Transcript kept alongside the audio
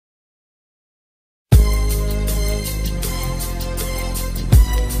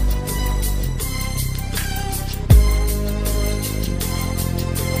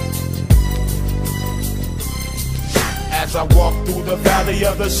I walk through the valley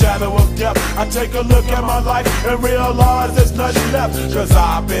of the shadow of death, I take a look at my life and realize there's nothing left. Cause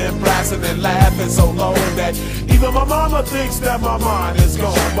I've been blasting and laughing so long that even my mama thinks that my mind is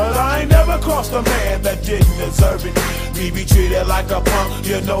gone. But I ain't never crossed a man that didn't deserve it. Me be treated like a punk,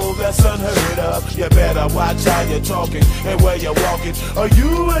 you know that's unheard of. You better watch how you're talking and where you're walking, or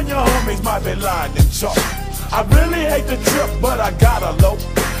you and your homies might be lying in chalk. I really hate the trip, but I gotta low.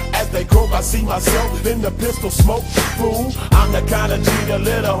 As they croak, I see myself in the pistol smoke. Fool, I'm the kind of G the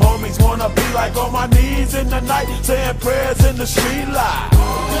little homies wanna be like, on my knees in the night, saying prayers in the street light.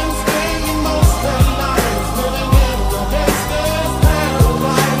 Been spending most of the night living